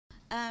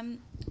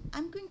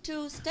I'm going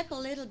to step a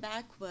little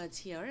backwards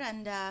here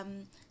and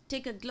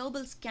take a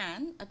global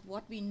scan at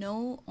what we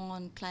know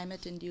on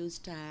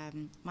climate-induced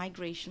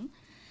migration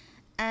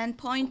and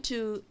point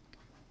to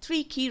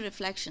three key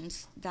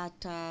reflections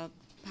that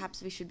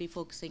perhaps we should be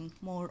focusing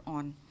more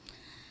on.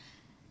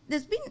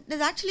 There's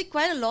actually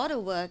quite a lot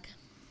of work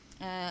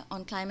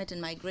on climate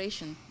and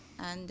migration,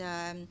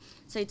 and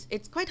so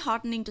it's quite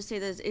heartening to say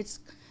that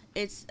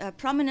it's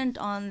prominent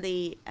on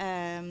the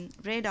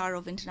radar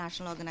of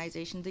international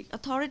organizations, the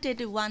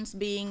authoritative ones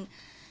being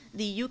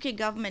the UK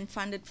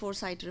government-funded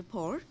Foresight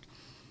report.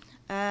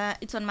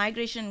 It's on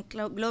migration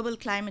and global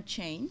climate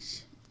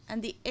change,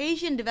 and the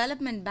Asian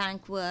Development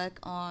Bank work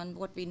on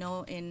what we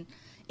know in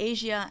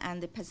Asia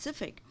and the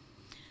Pacific.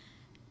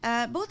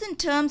 Both in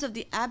terms of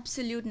the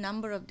absolute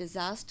number of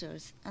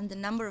disasters and the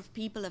number of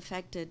people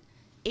affected,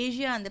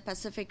 Asia and the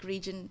Pacific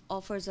region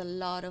offers a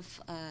lot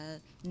of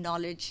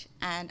knowledge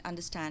and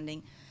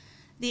understanding.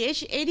 The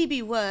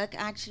ADB work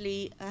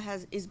actually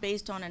is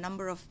based on a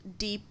number of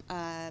deep,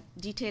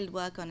 detailed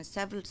work on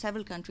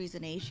several countries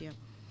in Asia.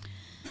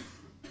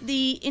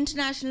 The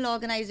International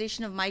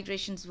Organization of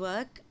Migration's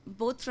work,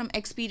 both from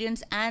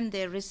experience and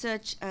their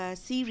research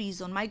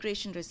series on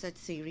migration research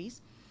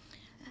series,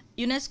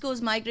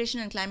 UNESCO's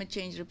Migration and Climate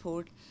Change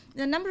Report.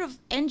 The number of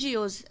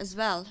NGOs as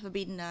well have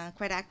been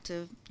quite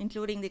active,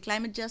 including the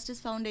Climate Justice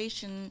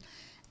Foundation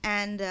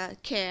and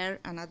CARE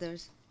and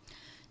others.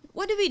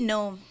 What do we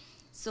know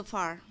so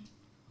far?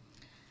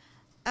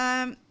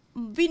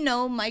 We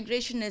know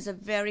migration is a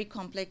very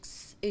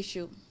complex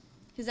issue.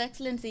 His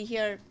Excellency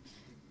here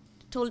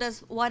told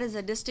us what is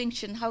a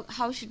distinction,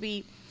 how should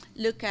we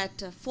look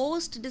at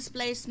forced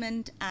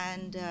displacement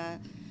and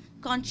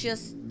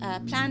conscious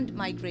planned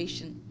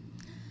migration.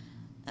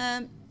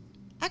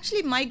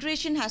 Actually,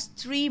 migration has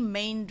three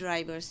main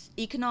drivers: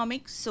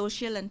 economic,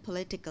 social, and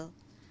political.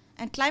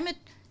 And climate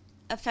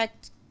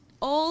affects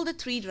all the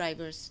three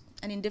drivers,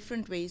 and in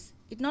different ways.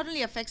 It not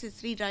only affects its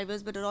three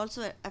drivers, but it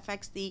also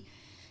affects the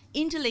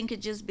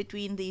interlinkages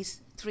between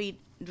these three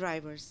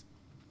drivers.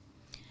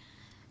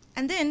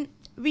 And then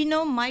we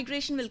know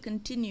migration will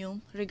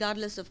continue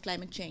regardless of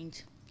climate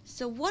change.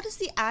 So what is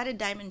the added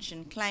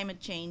dimension,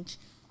 climate change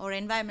or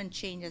environment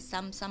change, as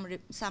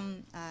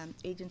some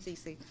agencies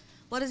say?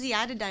 What is the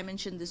added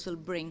dimension this will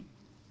bring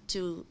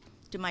to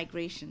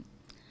migration?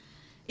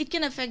 It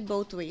can affect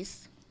both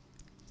ways.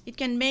 It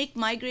can make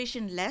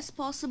migration less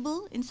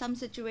possible in some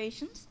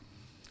situations,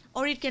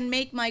 or it can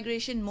make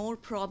migration more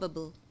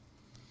probable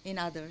in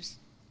others.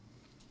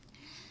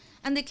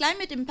 And the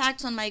climate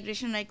impacts on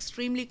migration are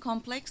extremely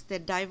complex, they're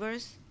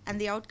diverse,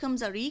 and the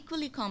outcomes are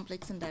equally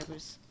complex and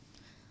diverse.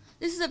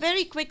 This is a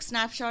very quick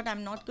snapshot.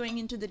 I'm not going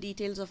into the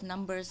details of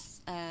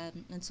numbers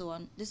and so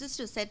on. This is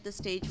to set the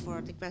stage for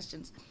the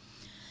questions.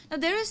 Now,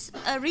 there is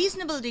a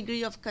reasonable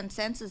degree of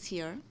consensus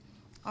here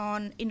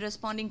in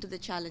responding to the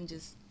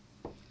challenges.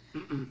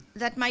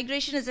 That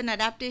migration is an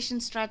adaptation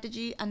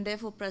strategy and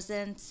therefore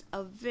presents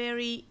a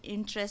very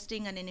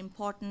interesting and an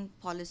important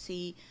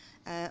policy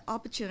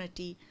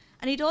opportunity.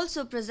 And it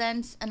also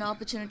presents an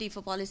opportunity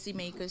for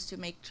policymakers to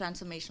make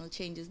transformational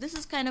changes. This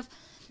is kind of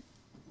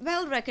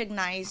well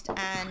recognized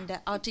and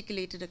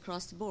articulated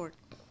across the board.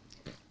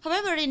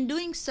 However, in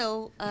doing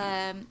so,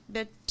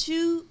 there are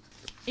two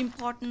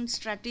important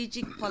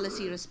strategic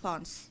policy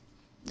response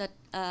that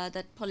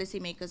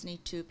policymakers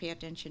need to pay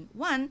attention.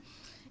 One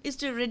is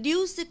to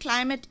reduce the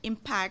climate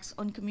impacts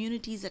on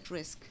communities at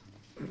risk,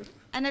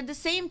 and at the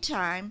same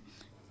time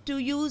to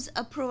use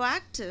a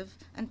proactive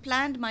and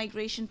planned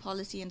migration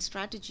policy and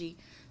strategy,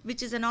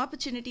 which is an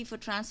opportunity for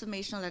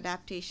transformational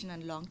adaptation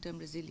and long-term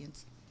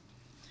resilience.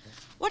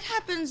 What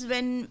happens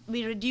when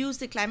we reduce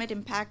the climate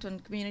impact on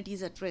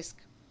communities at risk?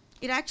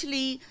 It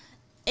actually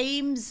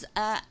aims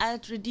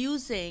at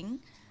reducing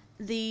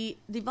the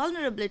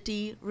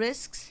vulnerability,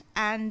 risks,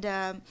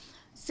 and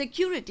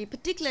security,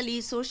 particularly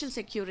social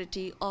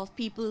security, of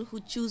people who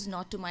choose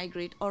not to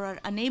migrate or are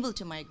unable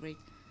to migrate.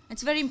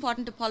 It's very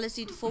important to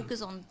policy to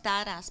focus on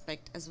that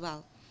aspect as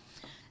well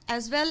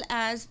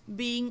as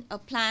being a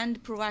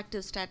planned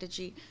proactive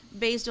strategy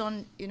based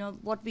on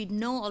what we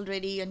know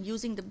already and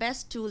using the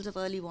best tools of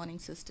early warning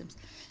systems.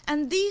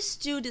 And these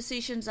two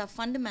decisions are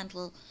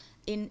fundamental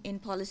in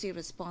policy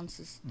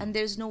responses, and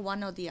there's no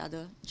one or the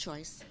other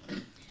choice.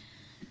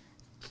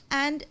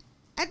 And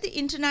at the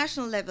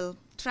international level,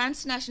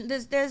 transnational,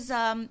 there's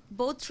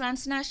both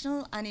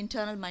transnational and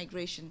internal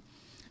migration.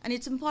 And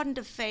it's important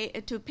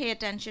to pay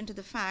attention to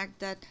the fact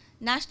that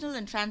national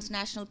and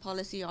transnational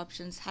policy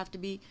options have to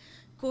be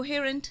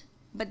coherent,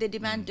 but they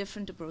demand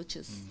different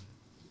approaches.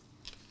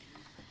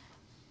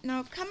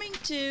 Now, coming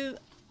to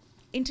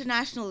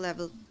international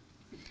level,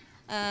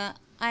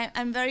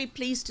 I'm very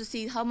pleased to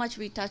see how much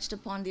we touched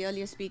upon the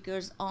earlier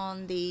speakers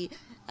on the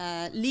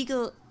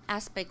legal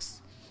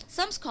aspects.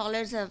 Some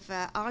scholars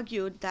have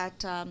argued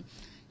that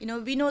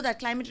we know that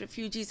climate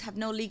refugees have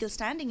no legal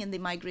standing in the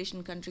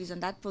migration countries,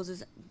 and that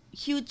poses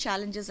huge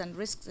challenges and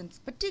risks, and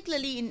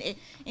particularly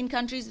in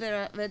countries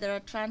where there are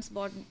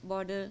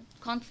trans-border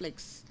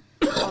conflicts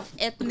of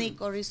ethnic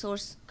or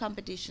resource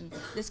competition.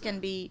 This can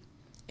be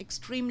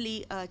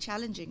extremely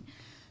challenging.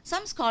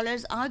 Some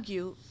scholars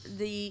argue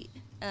the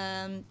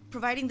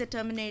providing the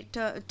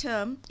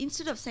term,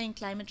 instead of saying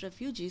climate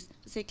refugees,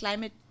 say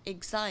climate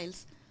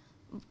exiles,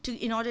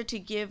 in order to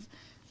give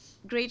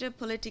greater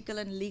political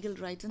and legal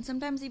rights, and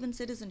sometimes even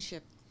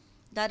citizenship.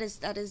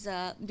 These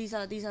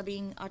are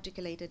being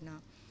articulated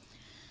now.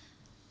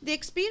 The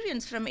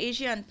experience from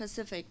Asia and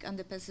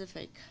the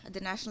Pacific at the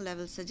national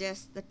level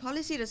suggests that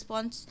policy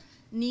response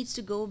needs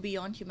to go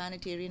beyond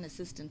humanitarian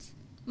assistance.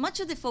 Much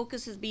of the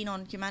focus has been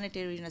on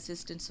humanitarian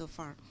assistance so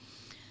far.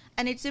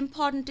 And it's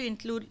important to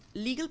include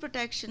legal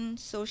protection,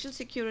 social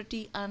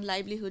security, and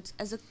livelihoods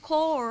as a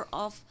core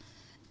of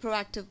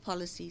proactive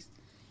policies.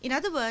 In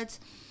other words,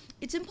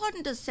 it's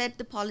important to set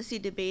the policy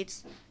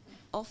debates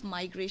of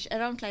migration,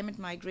 around climate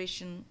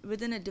migration,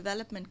 within a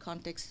development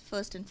context,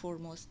 first and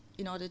foremost,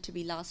 in order to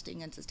be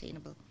lasting and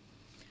sustainable.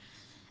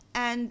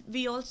 And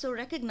we also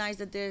recognize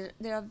that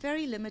there are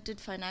very limited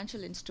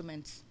financial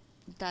instruments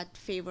that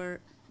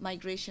favor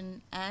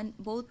migration, and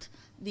both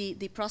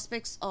the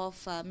prospects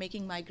of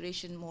making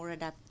migration more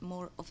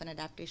of an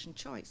adaptation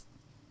choice.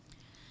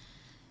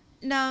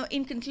 Now,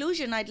 in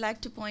conclusion, I'd like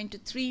to point to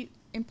 3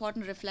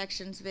 important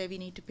reflections where we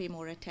need to pay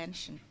more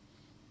attention.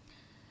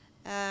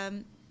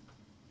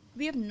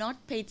 We have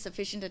not paid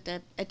sufficient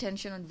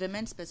attention on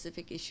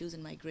women-specific issues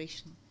in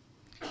migration.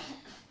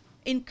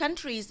 In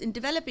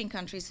developing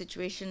countries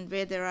situation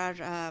where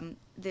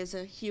there's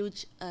a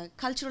huge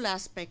cultural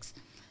aspects,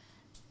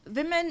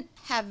 women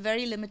have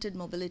very limited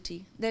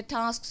mobility. Their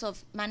tasks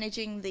of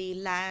managing the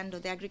land or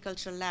the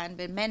agricultural land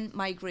where men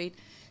migrate,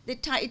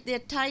 they're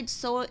tied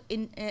so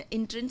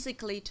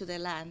intrinsically to their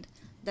land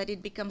that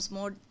it becomes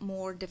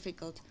more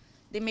difficult.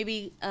 There may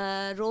be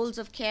roles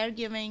of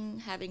caregiving,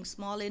 having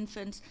small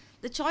infants.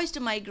 The choice to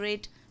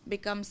migrate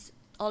becomes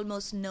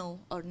almost no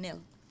or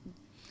nil.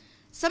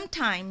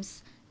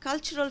 Sometimes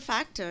cultural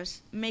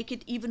factors make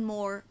it even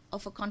more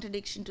of a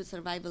contradiction to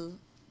survival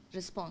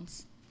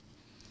response.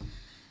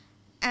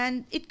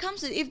 And it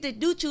comes with, if they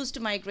do choose to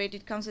migrate,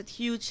 it comes with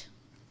huge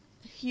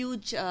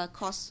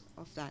costs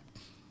of that.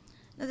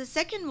 Now the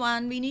second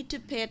one, we need to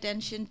pay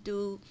attention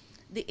to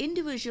the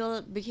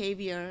individual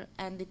behavior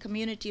and the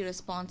community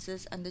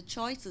responses and the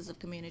choices of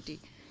community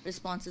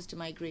responses to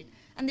migrate.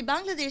 And the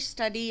Bangladesh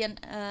study, and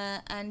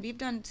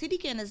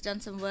CDKN has done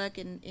some work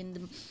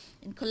in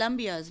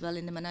Colombia as well,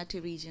 in the Manatee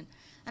region.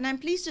 And I'm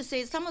pleased to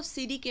say some of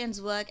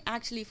CDKN's work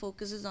actually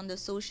focuses on the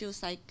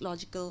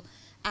socio-psychological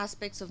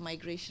aspects of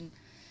migration.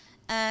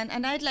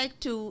 And I'd like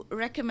to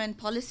recommend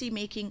policy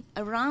making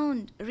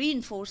around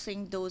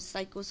reinforcing those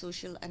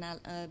psychosocial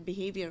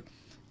behavior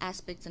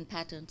aspects and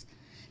patterns.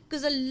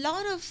 Because a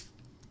lot of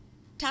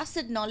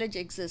tacit knowledge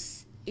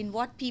exists in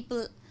what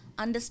people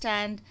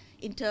understand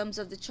in terms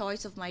of the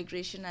choice of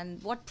migration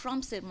and what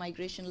prompts their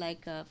migration,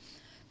 like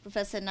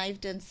Professor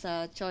Knifden's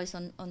choice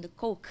on the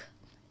Coke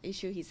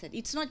issue. He said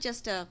it's not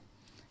just a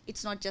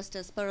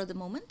spur of the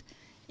moment.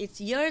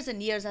 It's years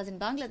and years, as in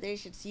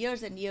Bangladesh, it's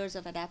years and years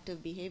of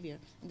adaptive behavior.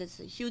 And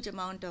there's a huge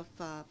amount of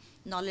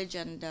knowledge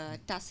and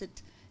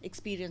tacit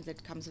experience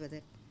that comes with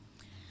it.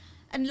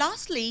 And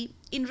lastly,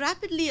 in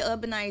rapidly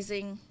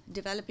urbanizing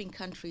developing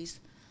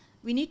countries,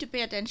 we need to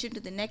pay attention to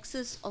the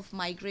nexus of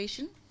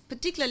migration,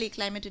 particularly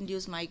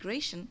climate-induced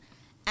migration,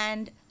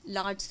 and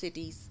large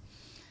cities.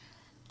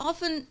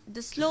 Often,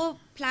 the slow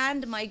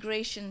planned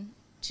migration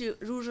to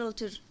rural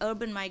to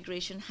urban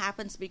migration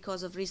happens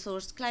because of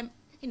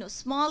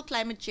small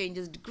climate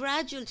changes,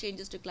 gradual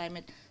changes to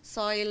climate,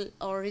 soil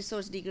or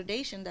resource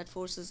degradation that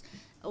forces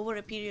over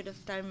a period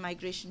of time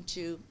migration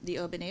to the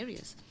urban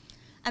areas.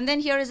 And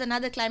then here is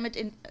another climate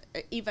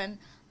event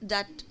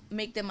that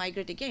make them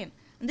migrate again.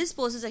 And this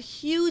poses a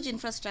huge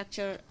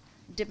infrastructure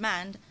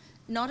demand,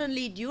 not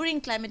only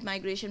during climate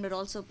migration, but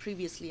also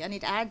previously, and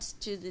it adds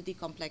to the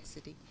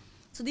complexity.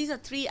 So these are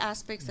 3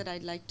 aspects that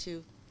I'd like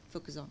to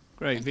focus on.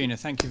 Great, Veena,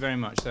 thank you very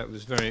much. That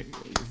was very,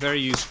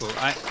 very useful.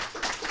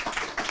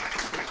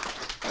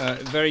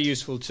 Very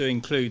useful to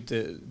include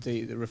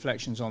the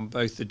reflections on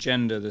both the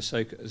gender, the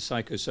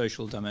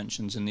psychosocial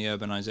dimensions, and the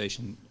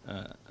urbanization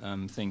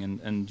thing.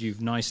 And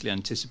you've nicely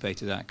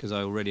anticipated that, because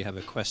I already have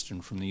a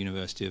question from the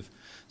University of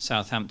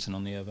Southampton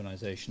on the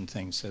urbanization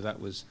thing. So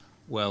that was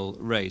well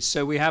raised.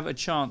 So we have a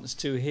chance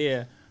to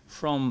hear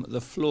from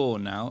the floor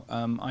now.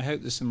 I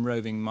hope there's some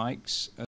roving mics.